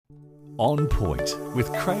On Point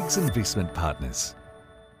with Craig's Investment Partners.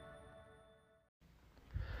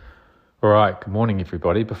 All right, good morning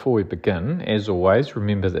everybody. Before we begin, as always,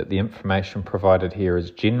 remember that the information provided here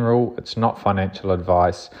is general, it's not financial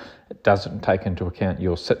advice, it doesn't take into account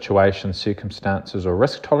your situation, circumstances or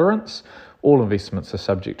risk tolerance. All investments are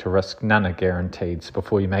subject to risk, none are guaranteed. So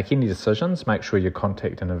before you make any decisions, make sure you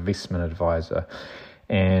contact an investment advisor.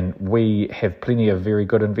 And we have plenty of very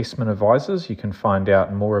good investment advisors. You can find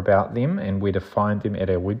out more about them and where to find them at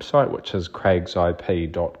our website, which is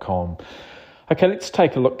craigsip.com. Okay, let's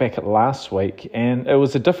take a look back at last week, and it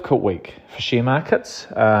was a difficult week for share markets,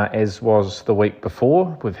 as was the week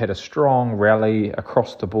before. We've had a strong rally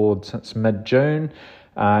across the board since mid-June.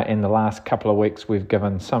 In the last couple of weeks, we've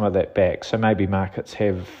given some of that back. So maybe markets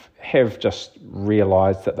have just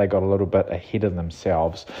realised that they got a little bit ahead of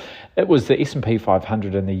themselves. It was the S&P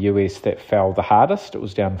 500 in the US that fell the hardest. It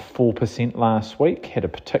was down 4% last week, had a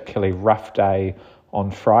particularly rough day on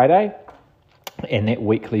Friday, and that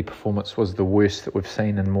weekly performance was the worst that we've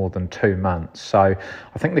seen in more than 2 months. So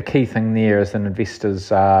I think the key thing there is that investors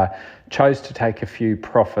chose to take a few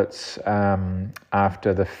profits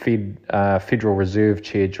after the Federal Reserve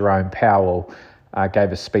Chair Jerome Powell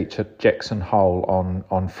gave a speech at Jackson Hole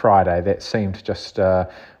on Friday. That seemed to just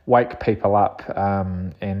wake people up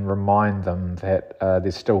and remind them that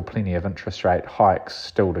there's still plenty of interest rate hikes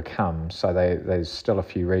still to come. So there's still a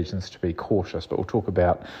few reasons to be cautious, but we'll talk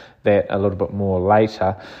about that a little bit more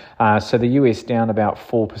later. So the US down about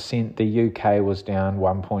 4%, the UK was down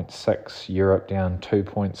 1.6%, Europe down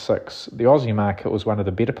 2.6%. The Aussie market was one of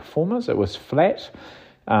the better performers. It was flat.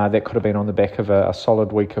 That could have been on the back of a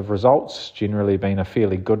solid week of results. Generally been a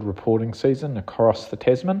fairly good reporting season across the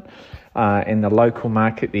Tasman. In the local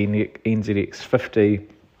market, the NZX 50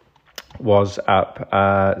 was up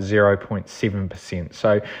 0.7%.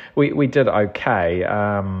 So we did okay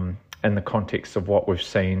in the context of what we've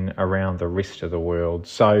seen around the rest of the world.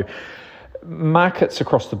 So markets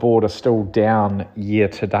across the board are still down year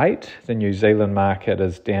to date. The New Zealand market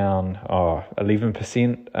is down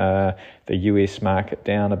 11%. The US market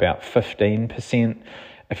down about 15%.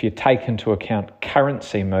 If you take into account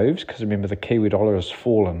currency moves, because remember the Kiwi dollar has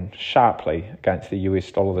fallen sharply against the US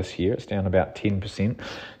dollar this year, it's down about 10%.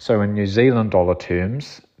 So in New Zealand dollar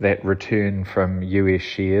terms, that return from US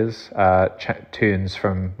shares turns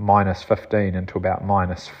from minus 15 into about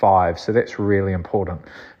minus 5. So that's really important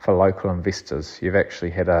for local investors. You've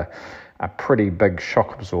actually had a pretty big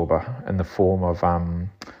shock absorber in the form of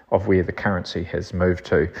where the currency has moved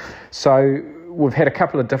to. So we've had a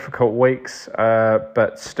couple of difficult weeks,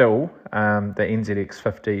 but still the NZX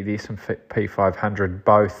 50, the S&P 500,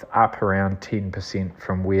 both up around 10%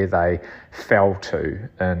 from where they fell to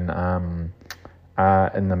in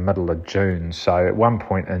the middle of June. So at one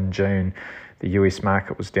point in June, the US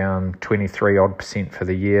market was down 23% for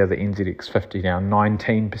the year, the NZX 50 down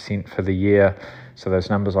 19% for the year. So those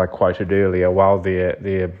numbers I quoted earlier, while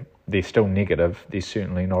they're still negative, they're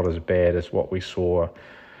certainly not as bad as what we saw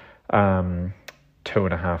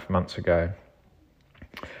 2.5 months ago.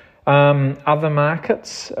 Other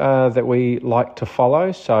markets that we like to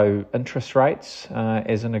follow, so interest rates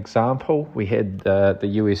as an example, we had the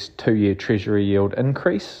US 2-year Treasury yield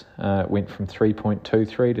increase, went from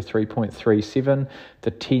 3.23 to 3.37,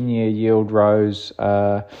 the 10-year yield rose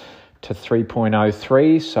to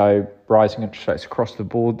 3.03, so rising interest rates across the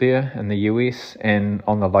board there in the US, and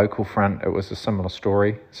on the local front it was a similar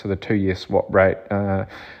story. So the 2-year swap rate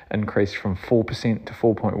increased from 4% to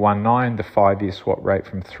 4.19, the 5-year swap rate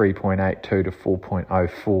from 3.82 to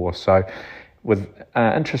 4.04. So with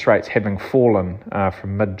interest rates having fallen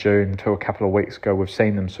from mid-June to a couple of weeks ago, we've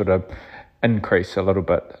seen them sort of increase a little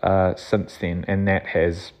bit since then, and that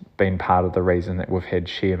has been part of the reason that we've had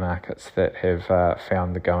share markets that have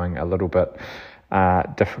found the going a little bit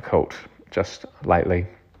difficult just lately.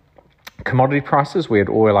 Commodity prices, we had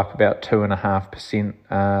oil up about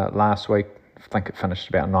 2.5% last week. I think it finished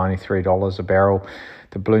about $93 a barrel.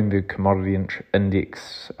 The Bloomberg Commodity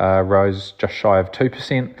Index rose just shy of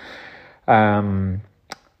 2%. And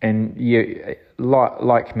yeah,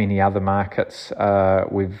 like many other markets,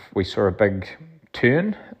 we saw a big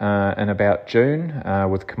turn in about June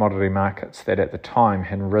with commodity markets that at the time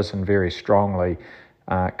had risen very strongly.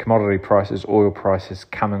 Commodity prices, oil prices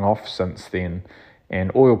coming off since then,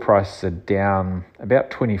 and oil prices are down about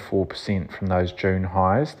 24% from those June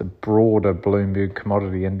highs. The broader Bloomberg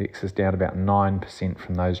Commodity Index is down about 9%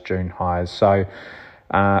 from those June highs. So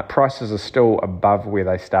prices are still above where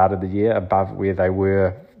they started the year, above where they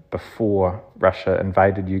were before Russia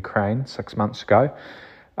invaded Ukraine 6 months ago,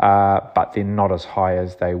 but they're not as high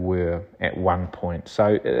as they were at one point.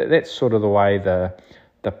 So that's sort of the way the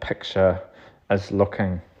the picture is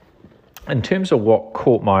looking. In terms of what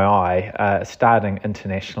caught my eye, starting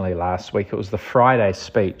internationally last week, it was the Friday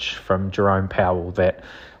speech from Jerome Powell that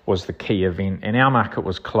was the key event, and our market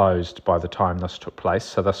was closed by the time this took place,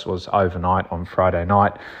 so this was overnight on Friday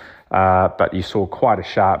night, but you saw quite a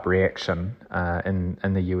sharp reaction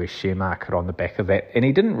in the US share market on the back of that, and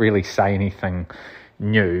he didn't really say anything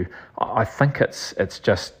new. I think it's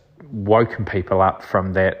just woken people up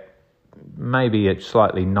from that maybe a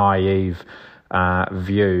slightly naive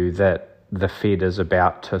view that the Fed is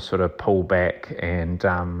about to sort of pull back and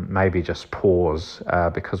maybe just pause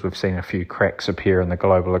because we've seen a few cracks appear in the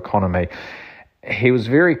global economy. He was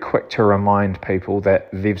very quick to remind people that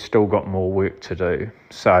they've still got more work to do.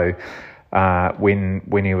 So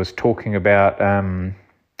when he was talking about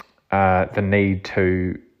the need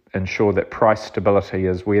to ensure that price stability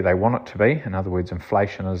is where they want it to be, in other words,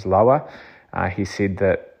 inflation is lower, he said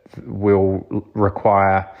that we'll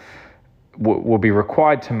be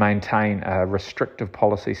required to maintain a restrictive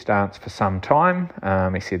policy stance for some time.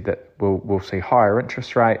 He said that we'll see higher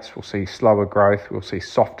interest rates, we'll see slower growth, we'll see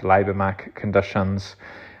soft labour market conditions,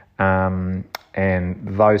 and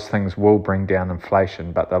those things will bring down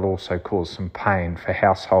inflation, but they'll also cause some pain for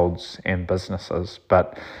households and businesses.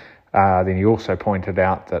 But then he also pointed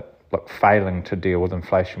out that failing to deal with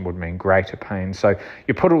inflation would mean greater pain. So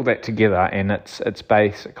you put all that together, and it's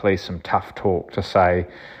basically some tough talk to say,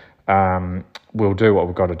 we'll do what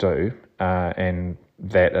we've got to do, and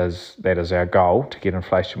that is our goal, to get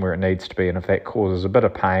inflation where it needs to be. And if that causes a bit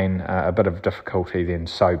of pain, a bit of difficulty, then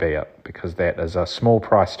so be it, because that is a small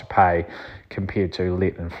price to pay compared to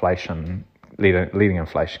letting inflation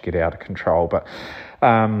get out of control. But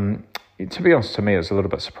to be honest, to me, it was a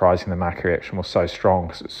little bit surprising the market reaction was so strong,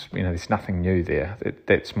 because there's nothing new there.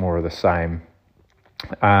 That's more of the same.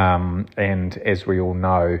 And as we all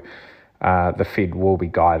know, the Fed will be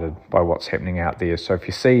guided by what's happening out there. So if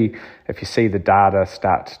you see the data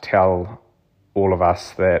start to tell all of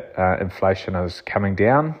us that inflation is coming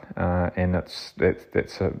down, and that's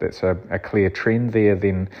a clear trend there,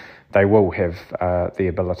 then they will have the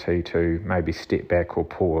ability to maybe step back or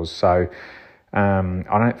pause. So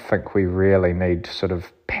I don't think we really need to sort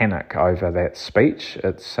of panic over that speech.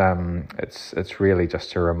 It's really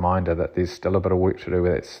just a reminder that there's still a bit of work to do.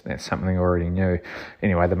 That's something already new.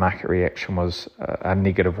 Anyway, the market reaction was a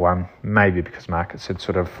negative one, maybe because markets had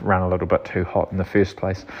sort of run a little bit too hot in the first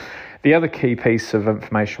place. The other key piece of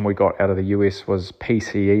information we got out of the US was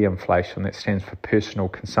PCE inflation. That stands for personal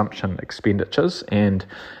consumption expenditures, and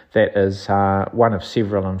that is one of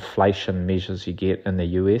several inflation measures you get in the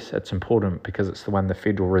US. It's important because it's the one the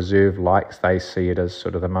Federal Reserve likes. They see it as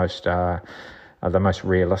sort of the most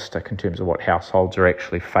realistic in terms of what households are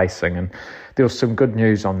actually facing. And there was some good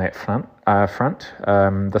news on that front.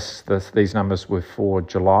 These numbers were for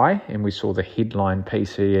July, and we saw the headline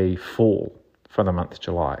PCE fall for the month of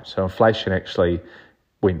July. So inflation actually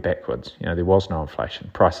went backwards. There was no inflation.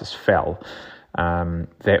 Prices fell.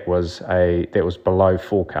 That was below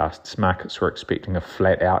forecasts. Markets were expecting a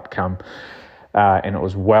flat outcome, and it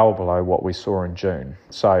was well below what we saw in June.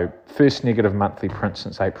 So first negative monthly print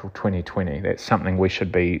since April 2020. That's something we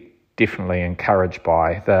should be definitely encouraged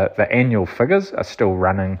by. The annual figures are still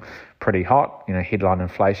running pretty hot. Headline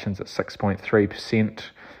inflation's at 6.3%.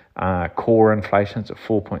 Core inflation's at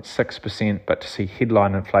 4.6%, but to see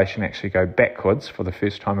headline inflation actually go backwards for the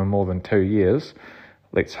first time in more than 2 years,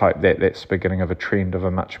 let's hope that that's the beginning of a trend of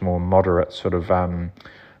a much more moderate sort of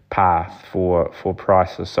path for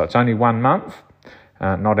prices. So it's only 1 month,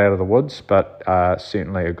 not out of the woods, but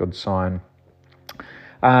certainly a good sign.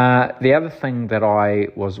 The other thing that I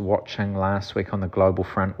was watching last week on the global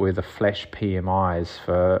front were the flash PMIs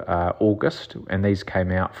for August, and these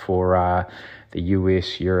came out for the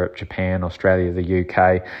US, Europe, Japan, Australia, the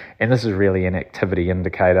UK, and this is really an activity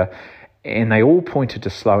indicator. And they all pointed to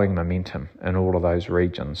slowing momentum in all of those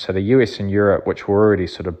regions. So the US and Europe, which were already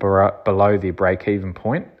sort of below their break-even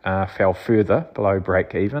point, fell further below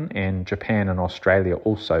break-even, and Japan and Australia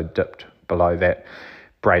also dipped below that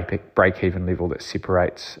break-even level that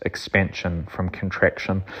separates expansion from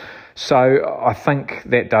contraction. So I think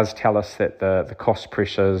that does tell us that the cost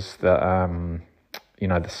pressures, the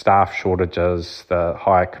staff shortages, the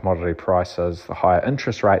higher commodity prices, the higher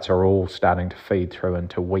interest rates are all starting to feed through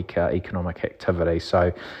into weaker economic activity.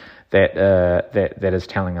 So that is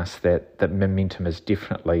telling us that momentum is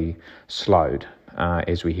definitely slowed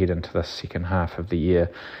as we head into the second half of the year.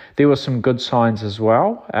 There were some good signs as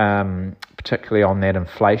well, particularly on that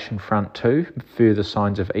inflation front too. Further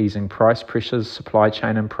signs of easing price pressures, supply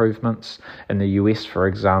chain improvements. In the US, for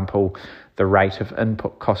example, the rate of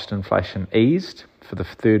input cost inflation eased for the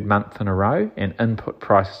third month in a row, and input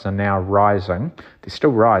prices are now rising. They're still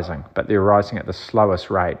rising, but they're rising at the slowest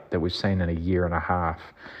rate that we've seen in a year and a half.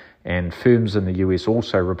 And firms in the US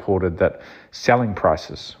also reported that selling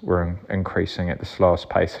prices were increasing at the slowest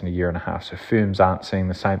pace in a year and a half. So firms aren't seeing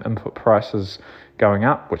the same input prices going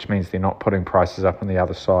up, which means they're not putting prices up on the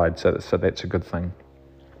other side. So that's a good thing.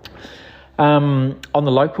 On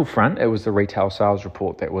the local front, it was the retail sales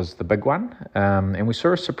report that was the big one. And we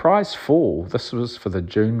saw a surprise fall. This was for the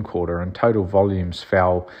June quarter, and total volumes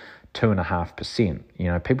fell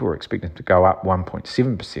 2.5%. People were expecting to go up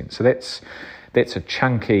 1.7%. So that's a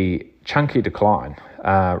chunky decline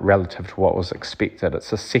relative to what was expected. It's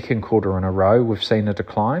the second quarter in a row we've seen a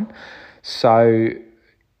decline. So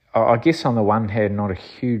I guess on the one hand, not a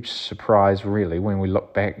huge surprise really when we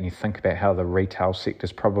look back and you think about how the retail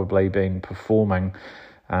sector's probably been performing.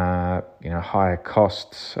 Higher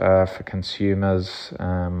costs for consumers,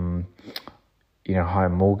 higher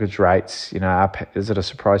mortgage rates. Is it a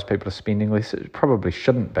surprise people are spending less? It probably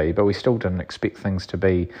shouldn't be, but we still didn't expect things to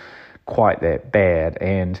be quite that bad,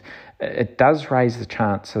 and it does raise the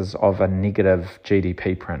chances of a negative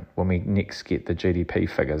GDP print when we next get the GDP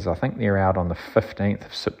figures. I think they're out on the 15th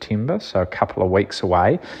of September, so a couple of weeks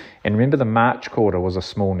away. And remember, the March quarter was a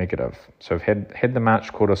small negative. So we've had the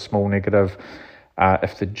March quarter small negative.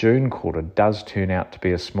 If the June quarter does turn out to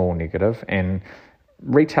be a small negative, and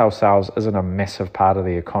retail sales isn't a massive part of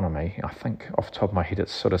the economy, I think off the top of my head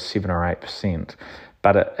it's sort of 7 or 8%.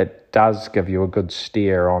 But it does give you a good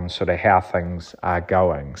steer on sort of how things are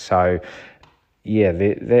going. So, yeah,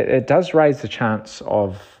 it does raise the chance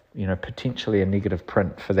of, potentially a negative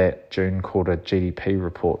print for that June quarter GDP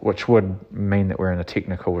report, which would mean that we're in a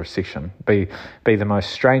technical recession. Be the most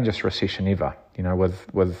strangest recession ever,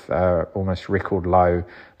 with almost record low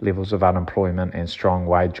levels of unemployment and strong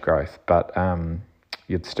wage growth. But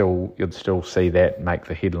you'd still see that make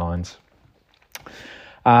the headlines.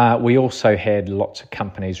 We also had lots of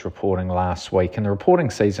companies reporting last week, and the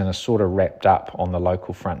reporting season is sort of wrapped up on the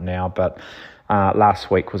local front now, but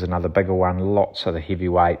last week was another bigger one. Lots of the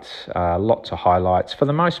heavyweights, lots of highlights. For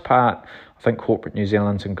the most part, I think corporate New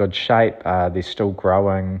Zealand's in good shape. They're still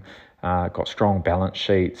growing, got strong balance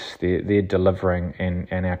sheets, they're delivering,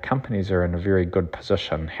 and our companies are in a very good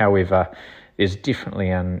position. However, there's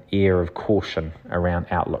definitely an air of caution around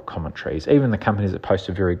outlook commentaries. Even the companies that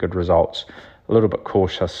posted very good results, a little bit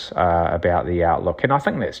cautious about the outlook. And I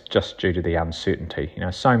think that's just due to the uncertainty.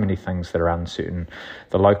 So many things that are uncertain.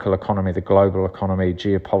 The local economy, the global economy,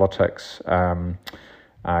 geopolitics,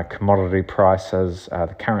 commodity prices,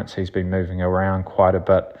 the currency's been moving around quite a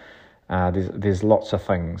bit. There's lots of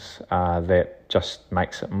things that just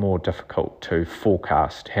makes it more difficult to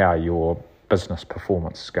forecast how your business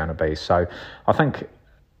performance is going to be. So I think,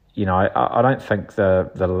 I don't think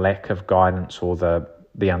the lack of guidance or the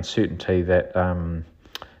uncertainty that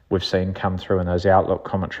we've seen come through in those outlook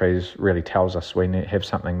commentaries really tells us we have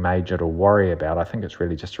something major to worry about. I think it's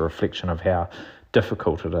really just a reflection of how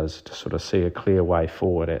difficult it is to sort of see a clear way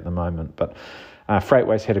forward at the moment. But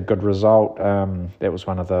Freightways had a good result. That was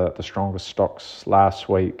one of the strongest stocks last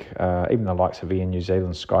week. Even the likes of Air New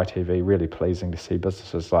Zealand, Sky TV, really pleasing to see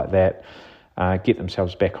businesses like that get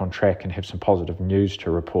themselves back on track and have some positive news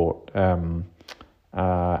to report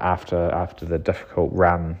after the difficult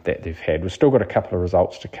run that they've had. We've still got a couple of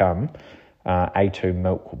results to come. A2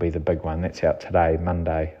 Milk will be the big one. That's out today,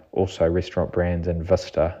 Monday. Also Restaurant Brands and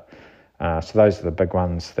Vista. So those are the big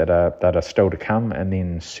ones that are still to come. And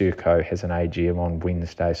then Serco has an AGM on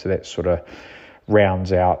Wednesday. So that sort of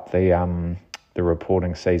rounds out the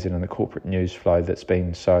reporting season and the corporate news flow that's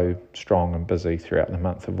been so strong and busy throughout the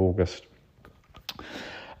month of August.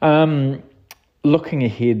 Looking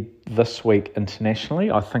ahead this week internationally,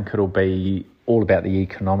 I think it'll be all about the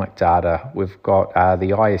economic data. We've got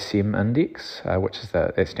the ISM index, which is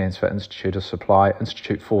that stands for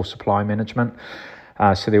Institute for Supply Management.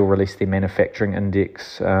 So they'll release their manufacturing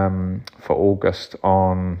index for August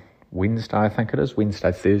on Wednesday, I think it is.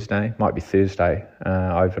 Thursday, might be Thursday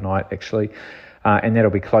overnight actually. And that'll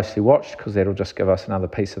be closely watched because that'll just give us another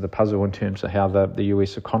piece of the puzzle in terms of how the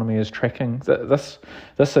US economy is tracking. This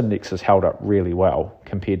index has held up really well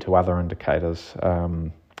compared to other indicators.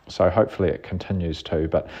 So hopefully it continues to.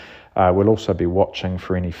 But we'll also be watching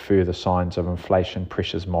for any further signs of inflation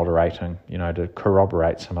pressures moderating, to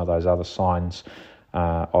corroborate some of those other signs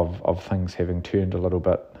of things having turned a little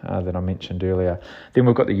bit that I mentioned earlier. Then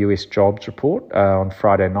we've got the US jobs report on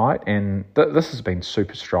Friday night, and this has been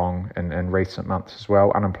super strong in recent months as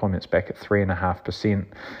well. Unemployment's back at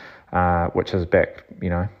 3.5%, which is back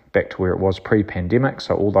to where it was pre-pandemic.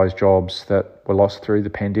 So all those jobs that were lost through the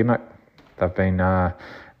pandemic, They've been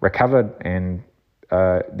recovered, and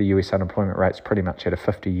the US unemployment rate's pretty much at a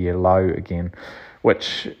 50-year low again,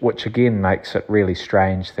 which again makes it really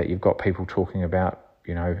strange that you've got people talking about,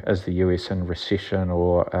 is the US in recession,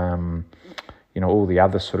 or all the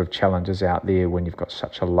other sort of challenges out there when you've got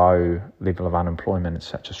such a low level of unemployment and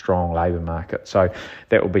such a strong labour market. So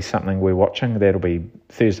that will be something we're watching. That'll be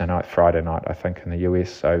Thursday night, Friday night, I think, in the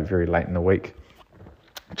US, so very late in the week.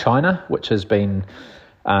 China, which has been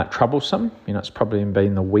troublesome, it's probably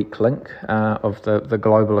been the weak link of the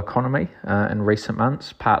global economy in recent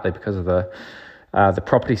months, partly because of the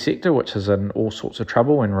property sector, which is in all sorts of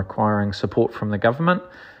trouble and requiring support from the government.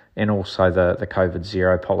 And also the COVID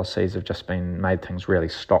zero policies have just made things really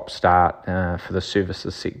stop-start for the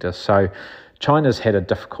services sector. So China's had a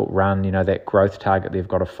difficult run. That growth target, they've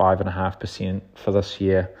got a 5.5% for this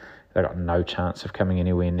year. They've got no chance of coming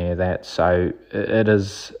anywhere near that. So it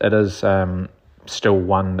is still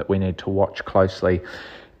one that we need to watch closely.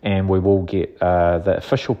 And we will get the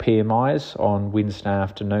official PMIs on Wednesday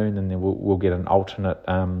afternoon, and then we'll get an alternate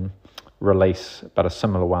release, but a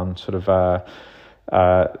similar one sort of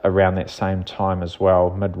around that same time as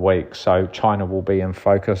well, midweek. So China will be in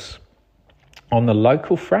focus. On the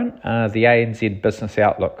local front, the ANZ Business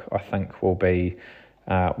Outlook, I think, will be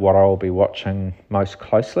what I'll be watching most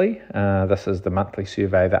closely. This is the monthly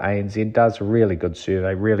survey that ANZ does, a really good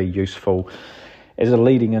survey, really useful as a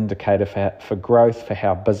leading indicator for growth, for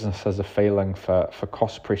how businesses are feeling, for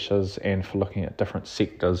cost pressures, and for looking at different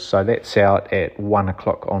sectors. So that's out at 1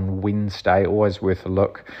 o'clock on Wednesday, always worth a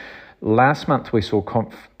look. Last month we saw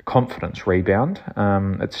confidence rebound.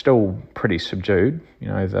 It's still pretty subdued.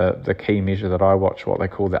 The key measure that I watch, what they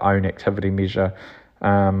call the own activity measure,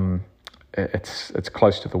 it's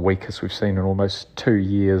close to the weakest we've seen in almost 2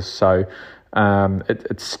 years. So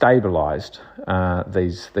it's stabilised,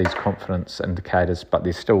 these confidence indicators, but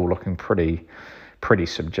they're still looking pretty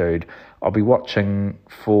subdued. I'll be watching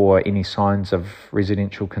for any signs of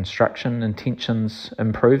residential construction intentions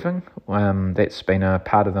improving. That's been a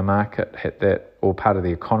part of the market or part of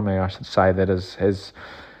the economy, I should say, that has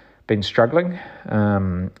been struggling.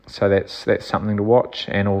 So that's something to watch,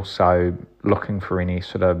 and also looking for any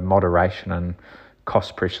sort of moderation in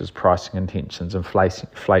cost pressures, pricing intentions,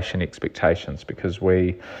 inflation expectations, because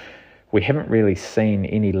we haven't really seen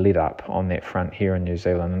any let up on that front here in New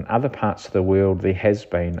Zealand. In other parts of the world, there has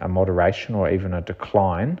been a moderation or even a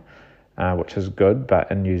decline, which is good.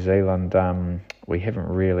 But in New Zealand, we haven't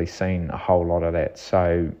really seen a whole lot of that.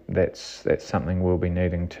 So that's something we'll be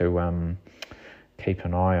needing to keep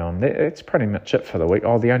an eye on. That's pretty much it for the week.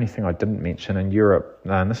 The only thing I didn't mention in Europe,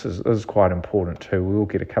 and this is quite important too, we will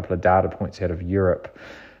get a couple of data points out of Europe.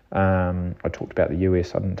 I talked about the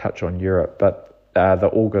US, I didn't touch on Europe, but the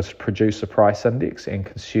August Producer Price Index and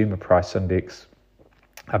Consumer Price Index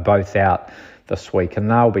are both out this week,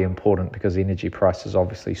 and they'll be important because energy prices are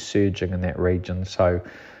obviously surging in that region. So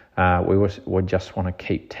we just want to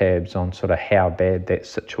keep tabs on sort of how bad that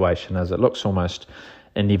situation is. It looks almost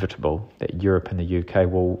inevitable that Europe and the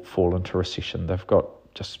UK will fall into recession. They've got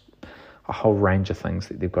just a whole range of things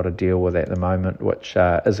that they've got to deal with at the moment, which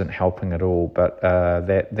isn't helping at all. But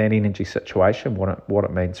that energy situation, what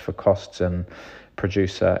it means for costs and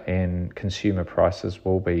producer and consumer prices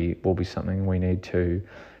will be something we need to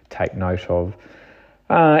take note of.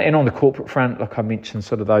 And on the corporate front, like I mentioned,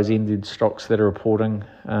 sort of those ended stocks that are reporting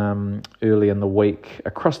early in the week.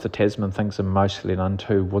 Across the Tasman, things are mostly done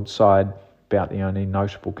to Woodside, about the only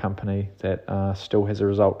notable company that still has a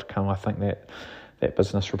result to come. I think that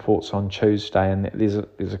business reports on Tuesday, and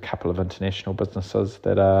there's a couple of international businesses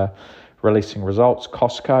that are releasing results.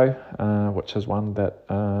 Costco, which is one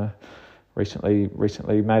that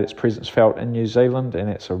recently made its presence felt in New Zealand, and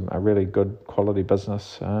it's a really good quality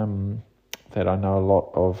business that I know a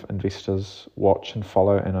lot of investors watch and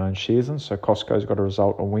follow and own shares in. So Costco's got a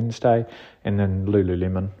result on Wednesday, and then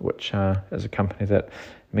Lululemon, which is a company that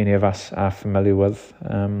many of us are familiar with,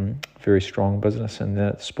 very strong business in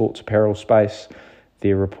the sports apparel space.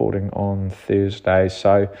 They're reporting on Thursday.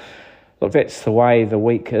 So look, that's the way the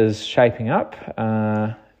week is shaping up.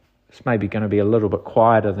 It's maybe going to be a little bit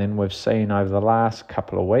quieter than we've seen over the last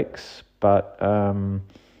couple of weeks, but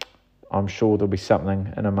I'm sure there'll be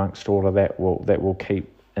something in amongst all of that will keep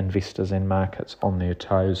investors and markets on their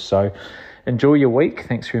toes. So enjoy your week.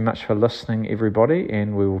 Thanks very much for listening, everybody,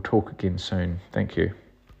 and we will talk again soon. Thank you.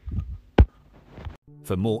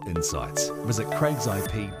 For more insights, visit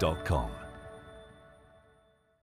craigsip.com.